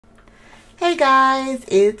Hey guys,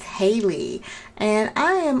 it's Haley, and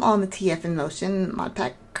I am on the TF in Motion mod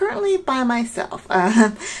pack currently by myself.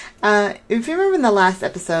 If you remember in the last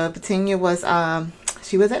episode, Petunia was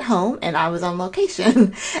she was at home and I was on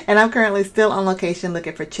location, and I'm currently still on location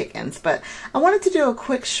looking for chickens. But I wanted to do a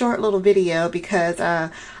quick short little video because I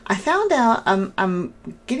found out I'm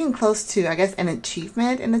getting close to, I guess, an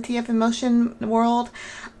achievement in the TF in Motion world.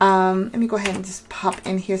 Let me go ahead and just pop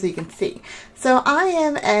in here so you can see. So I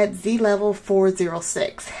am at Z level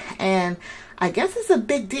 406, and I guess it's a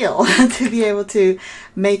big deal to be able to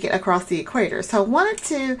make it across the equator. So I wanted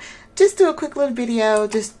to just do a quick little video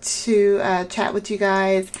just to chat with you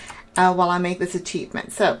guys while I make this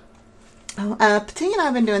achievement. So Petunia and I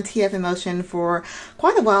have been doing TF in Motion for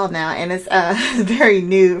quite a while now, and it's very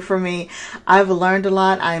new for me. I've learned a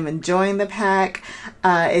lot. I am enjoying the pack.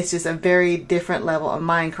 It's just a very different level of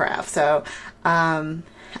Minecraft. So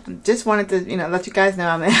just wanted to, let you guys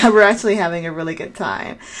know we're actually having a really good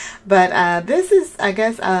time. But this is, I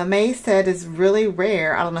guess, May said is really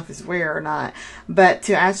rare. I don't know if it's rare or not, but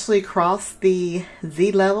to actually cross the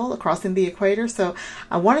Z level, crossing the equator. So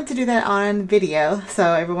I wanted to do that on video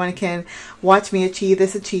so everyone can watch me achieve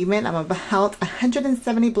this achievement. I'm about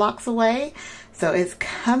 170 blocks away, so it's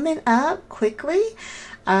coming up quickly.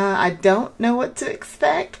 I don't know what to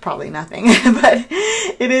expect, probably nothing, but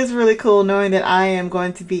it is really cool knowing that I am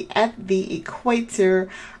going to be at the equator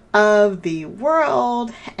of the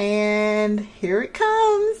world, and here it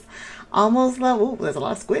comes. Almost level. Ooh, there's a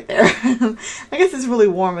lot of squid there. I guess it's really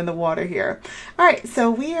warm in the water here. All right,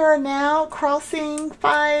 so we are now crossing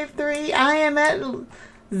 5-3. I am at 0.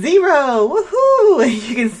 Woohoo!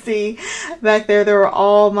 You can see back there were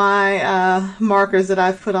all my markers that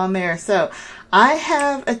I've put on there. So I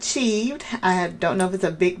have achieved, I don't know if it's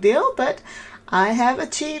a big deal, but I have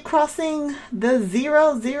achieved crossing the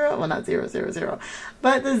 0, well, not 0, 0, 0,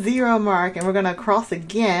 but the 0 mark, and we're going to cross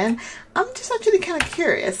again. I'm just actually kind of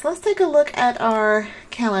curious. Let's take a look at our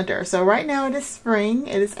calendar. So right now it is spring,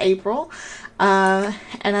 it is April, and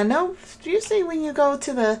I know usually when you go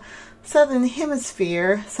to the southern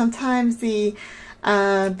hemisphere, sometimes the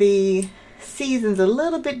season's a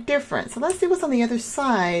little bit different. So let's see what's on the other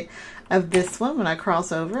side of this one when I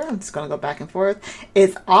cross over. I'm just going to go back and forth.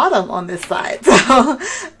 It's autumn on this side. So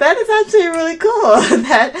that is actually really cool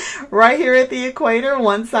that right here at the equator,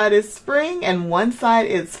 one side is spring and one side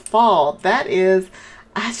is fall. That is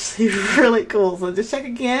actually really cool. So just check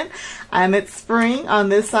again. I'm at spring on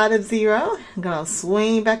this side of 0. I'm going to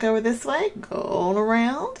swing back over this way, going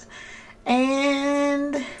around,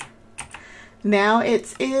 and now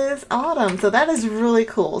it is autumn. So that is really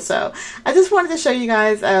cool. So I just wanted to show you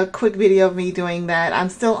guys a quick video of me doing that. I'm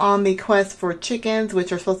still on the quest for chickens,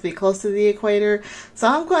 which are supposed to be close to the equator. So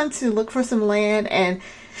I'm going to look for some land and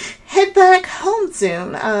head back home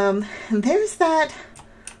soon. There's that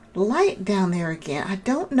light down there again. I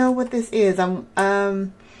don't know what this is.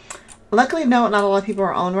 Luckily, no, not a lot of people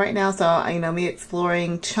are on right now. So, me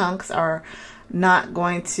exploring chunks are not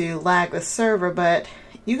going to lag the server, but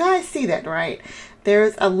you guys see that, right?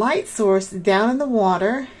 There's a light source down in the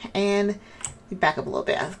water, and back up a little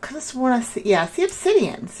bit. I could have sworn I see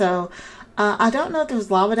obsidian. So I don't know if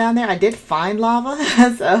there's lava down there. I did find lava,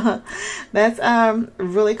 so that's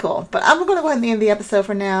really cool. But I'm going to go ahead and end the episode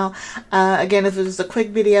for now. Again, this was just a quick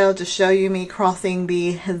video to show you me crossing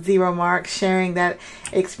the 0 mark, sharing that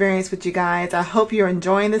experience with you guys. I hope you're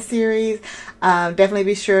enjoying the series. Definitely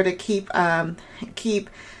be sure to keep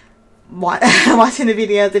watching the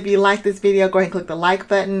videos. If you like this video, go ahead and click the like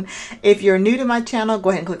button. If you're new to my channel, go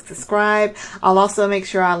ahead and click subscribe. I'll also make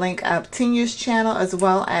sure I link Petunia's channel as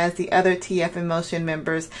well as the other TF in Motion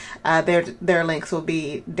members. Their links will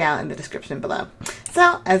be down in the description below.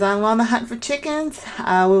 So as I'm on the hunt for chickens,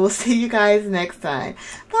 we will see you guys next time.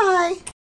 Bye.